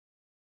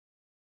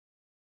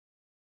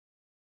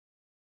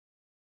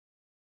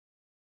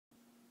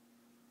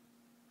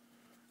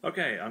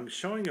Okay, I'm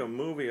showing you a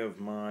movie of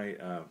my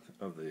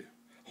of the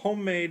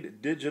homemade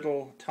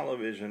digital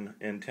television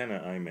antenna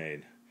I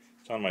made.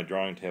 It's on my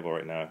drawing table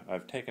right now.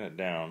 I've taken it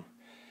down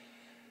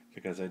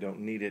because I don't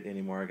need it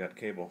anymore. I got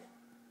cable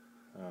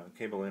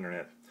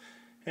internet,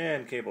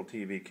 and cable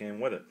TV came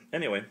with it.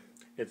 Anyway,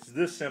 it's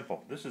this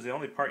simple. This is the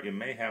only part you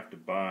may have to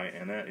buy,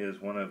 and that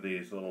is one of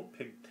these little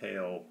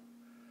pigtail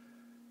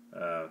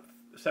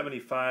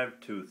 75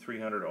 to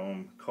 300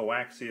 ohm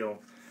coaxial.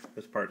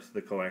 This part's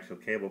the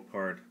coaxial cable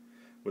part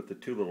with the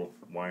two little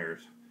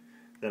wires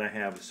that I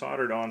have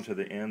soldered onto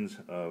the ends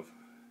of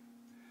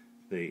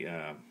the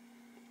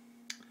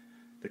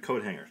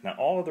coat hangers. Now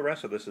all of the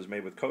rest of this is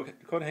made with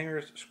coat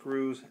hangers,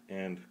 screws,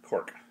 and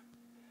cork.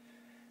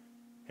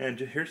 And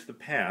here's the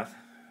path.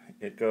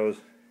 It goes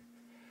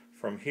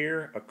from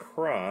here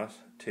across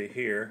to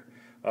here,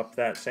 up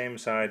that same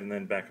side, and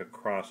then back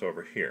across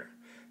over here.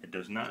 It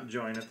does not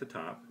join at the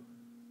top.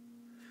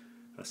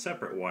 A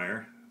separate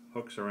wire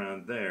hooks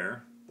around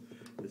there.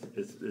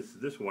 It's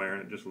this wire,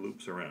 and it just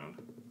loops around.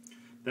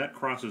 That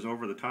crosses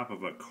over the top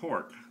of a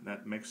cork.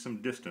 That makes some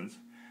distance.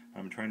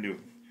 I'm trying to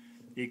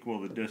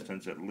equal the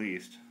distance at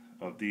least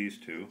of these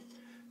two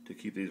to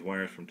keep these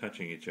wires from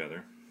touching each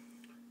other.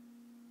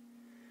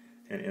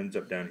 And it ends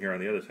up down here on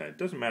the other side. It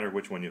doesn't matter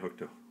which one you hook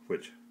to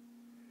which.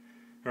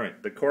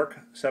 Alright, the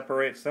cork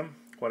separates them.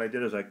 What I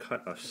did is I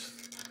cut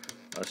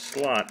a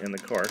slot in the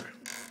cork.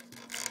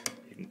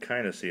 You can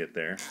kind of see it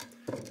there.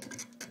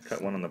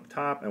 Cut one on the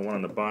top and one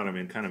on the bottom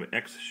in kind of an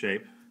X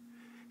shape,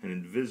 an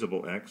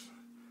invisible X.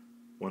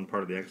 One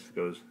part of the X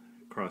goes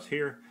across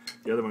here,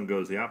 the other one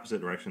goes the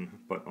opposite direction,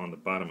 but on the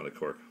bottom of the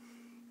cork.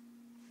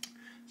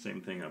 Same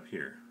thing up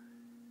here.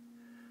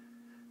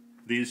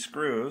 These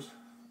screws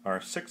are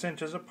 6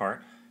 inches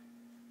apart.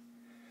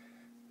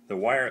 The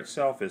wire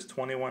itself is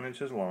 21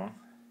 inches long,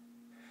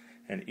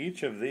 and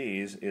each of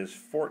these is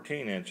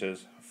 14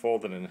 inches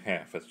folded in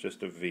half. It's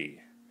just a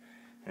V.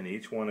 And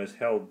each one is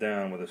held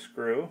down with a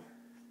screw.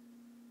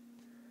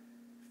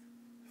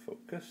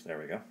 Focus, there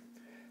we go.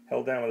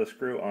 Held down with a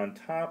screw on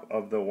top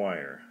of the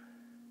wire.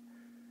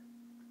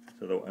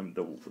 So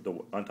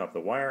on top of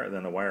the wire, and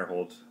then the wire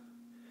holds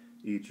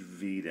each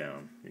V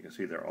down. You can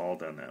see they're all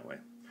done that way.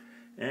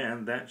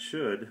 And that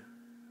should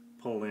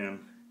pull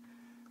in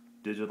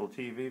digital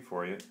TV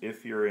for you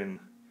if you're in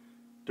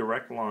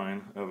direct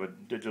line of a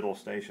digital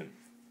station.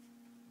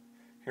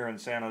 Here in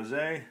San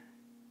Jose,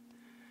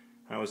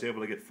 I was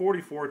able to get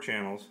 44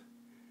 channels,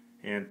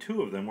 and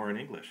 2 of them were in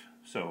English.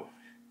 So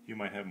you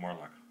might have more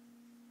luck.